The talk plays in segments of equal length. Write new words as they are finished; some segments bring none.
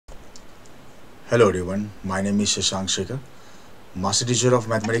Hello everyone, my name is Shashank Shekhar, Master Teacher of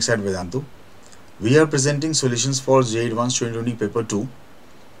Mathematics at Vedantu. We are presenting solutions for JEE Advanced 2020 Paper 2.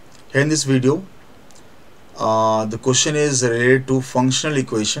 Here in this video, the question is related to functional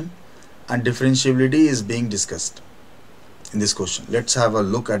equation and differentiability is being discussed in this question. Let's have a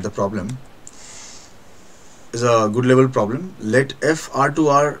look at the problem. It's a good level problem. Let f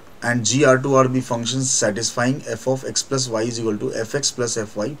r2r and g r2r be functions satisfying f of x plus y is equal to fx plus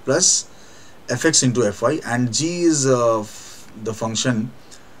fy plus fx into fy, and g is the function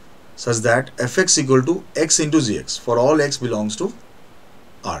such that fx equal to x into gx for all x belongs to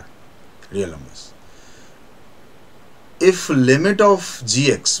r, real numbers. If limit of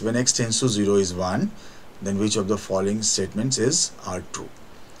gx when x tends to 0 is 1, then which of the following statements are true?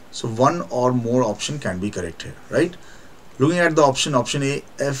 So one or more option can be correct here, right? Looking at the option A,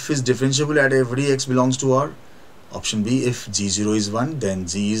 f is differentiable at every x belongs to r. Option B, if g0 is 1, then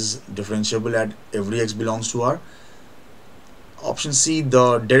g is differentiable at every x belongs to r. Option C,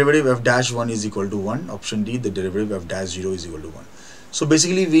 the derivative f dash 1 is equal to 1. Option D, the derivative f dash 0 is equal to 1. So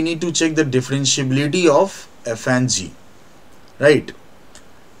basically we need to check the differentiability of f and g, right?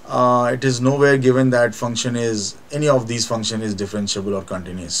 It is nowhere given that any of these function is differentiable or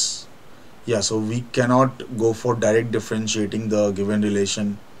continuous. Yeah, so we cannot go for direct differentiating the given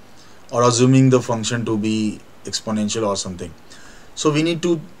relation or assuming the function to be exponential or something. So we need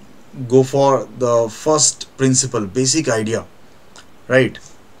to go for the first principle, basic idea, right?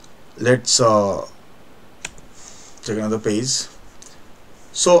 Let's check another page.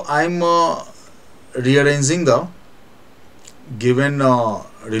 So I'm rearranging the given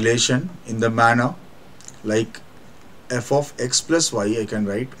relation in the manner like f of x plus y, I can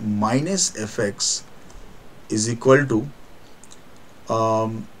write minus fx is equal to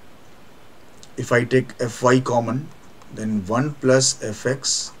if I take fy common, then 1 plus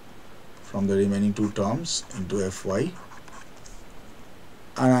fx from the remaining two terms into fy,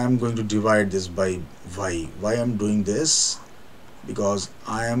 and I am going to divide this by y. Why I am doing this? Because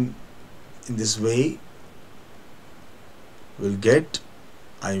I am in this way will get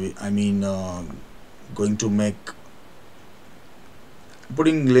going to make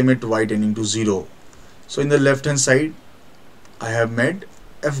putting limit y tending to 0. So in the left hand side I have made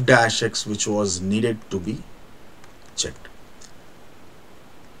f dash x, which was needed to be checked.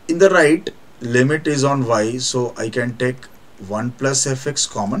 In the right, limit is on y, so I can take 1 plus fx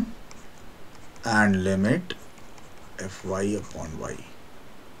common and limit fy upon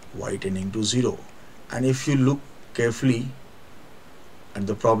y tending to 0. And if you look carefully at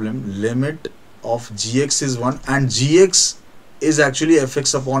the problem, limit of gx is 1 and gx is actually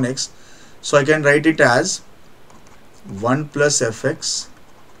fx upon x, so I can write it as 1 plus fx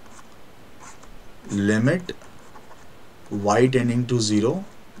limit y tending to 0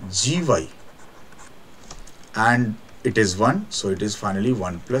 gy, and it is 1, so it is finally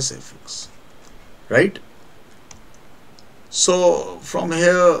 1 plus fx, right? So from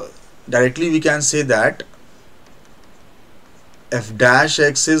here directly we can say that f dash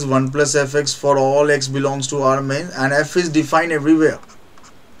x is 1 plus fx for all x belongs to R main, and f is defined everywhere.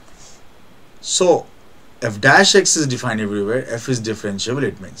 So f dash x is defined everywhere, f is differentiable,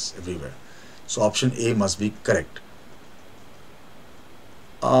 it means everywhere. So option A must be correct.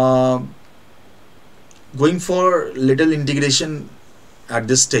 Going for little integration at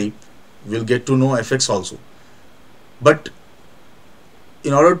this step, we'll get to know fx also. But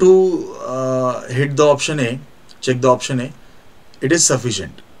in order to hit the option A, check the option A, it is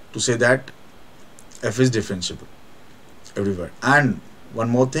sufficient to say that f is differentiable everywhere. And one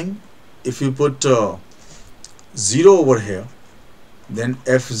more thing, if you put 0 over here, then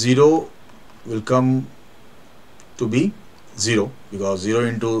f0 will come to be 0, because 0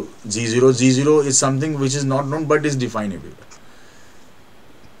 into g0 is something which is not known but is defined everywhere.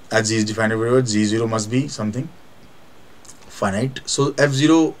 As g is defined everywhere, g0 must be something finite. So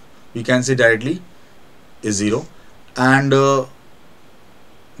f0 we can say directly is 0, and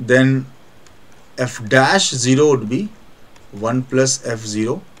then f dash 0 would be 1 plus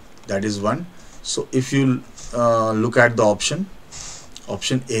f0, that is 1. So if you look at the option A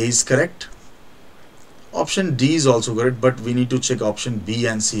is correct, option D is also correct, but we need to check option B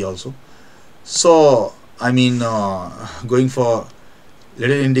and C also. So going for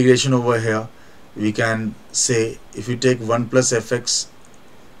little integration over here, we can say if you take 1 plus fx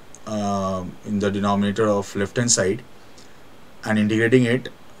in the denominator of left hand side and integrating it,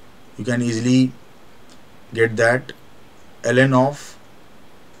 you can easily get that ln of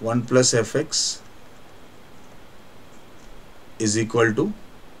 1 plus fx is equal to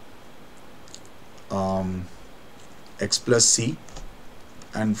x plus c,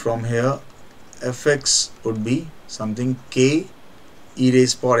 and from here fx would be something k e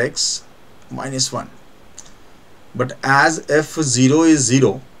raised power x minus 1. But as f0 is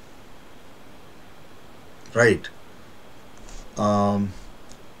 0, right,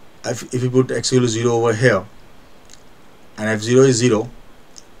 if you put x equal to 0 over here and f0 is 0,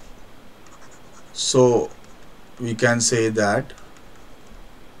 so we can say that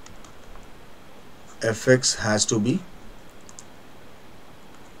fx has to be,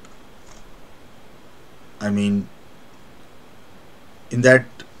 I mean, in that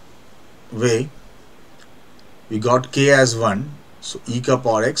way we got k as 1, so e ka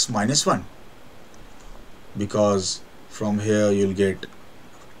power x minus 1, because from here you'll get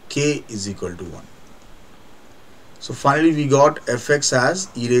k is equal to 1. So finally we got fx as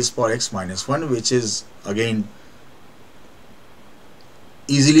e raised power x minus 1, which is again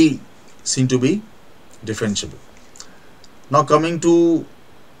easily seen to be differentiable. Now coming to,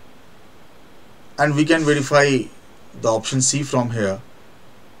 and we can verify the option C from here,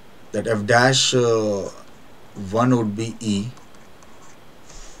 that f dash 1 would be e,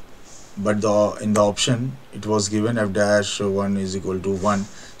 but in the option it was given f dash 1 is equal to 1.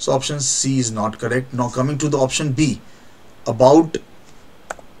 So option C is not correct. Now coming to the option B about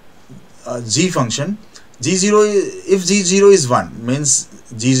G function, G0, if G0 is 1 means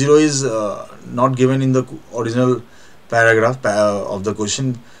G0 is not given in the original paragraph of the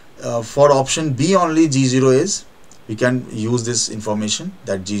question. For option B only G0 is, we can use this information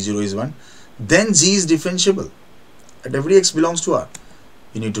that G0 is 1. Then G is differentiable at every x belongs to R.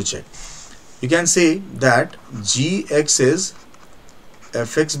 You need to check. You can say that Gx is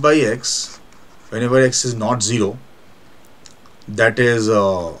fx by x whenever x is not 0, that is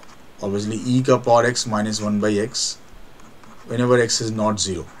obviously e ka power x minus 1 by x whenever x is not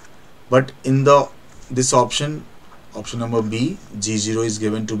 0. But in this option number B, G0 is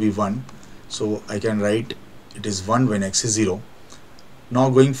given to be 1, so I can write it is 1 when x is 0. Now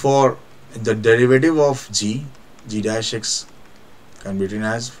going for the derivative of G dash x can be written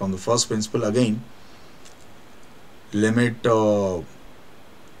as, from the first principle again, limit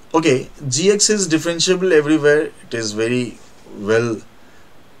okay, Gx is differentiable everywhere. It is very well,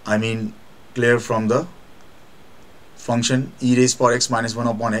 I mean, clear from the function e raised power x minus 1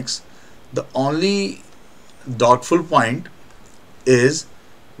 upon x. The only doubtful point is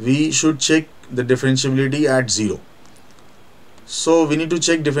we should check the differentiability at 0. So we need to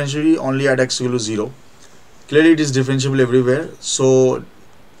check differentiability only at x equal to 0. Clearly it is differentiable everywhere, so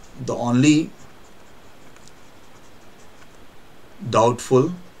the only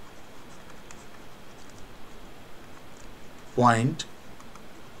doubtful point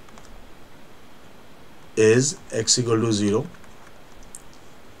is x equal to 0.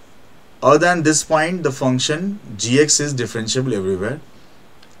 Other than this point, the function gx is differentiable everywhere,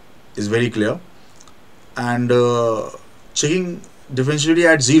 is very clear. And checking differentiability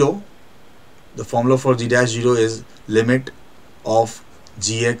at 0, the formula for g dash 0 is limit of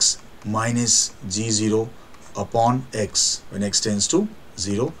gx minus g0 upon x when x tends to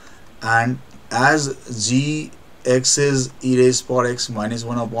 0. And as gx is e raised power x minus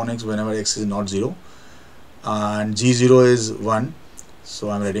 1 upon x whenever x is not 0, and g0 is 1, so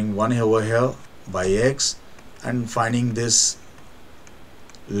I'm writing 1 over here by x and finding this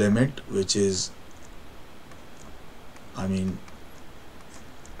limit, which is, I mean,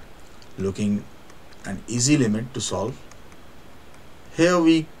 looking an easy limit to solve. Here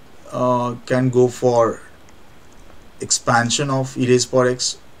we can go for expansion of e raised power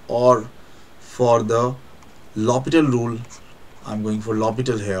x, or for the L'Hopital rule, I'm going for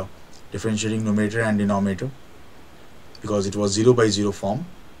L'Hopital here, differentiating numerator and denominator, because it was 0 by 0 form.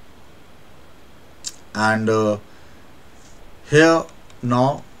 And here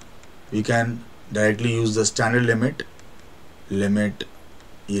now we can directly use the standard limit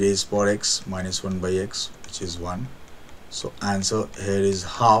e raised power x minus 1 by x, which is 1. So answer here is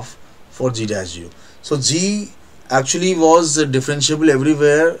half for g dash 0. So g actually was differentiable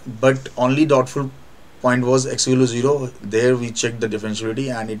everywhere, but only doubtful point was x equal to 0. There we checked the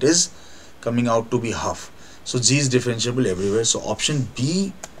differentiability and it is coming out to be half. So g is differentiable everywhere. So option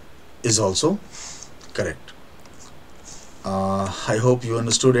B is also correct. I hope you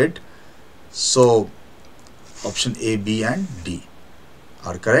understood it. So option A, B and D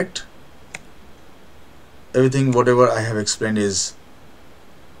are correct. Everything whatever I have explained is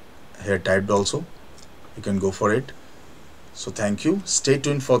here typed also. You can go for it. So thank you. Stay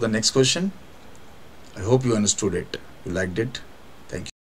tuned for the next question. I hope you understood it. You liked it. Thank you.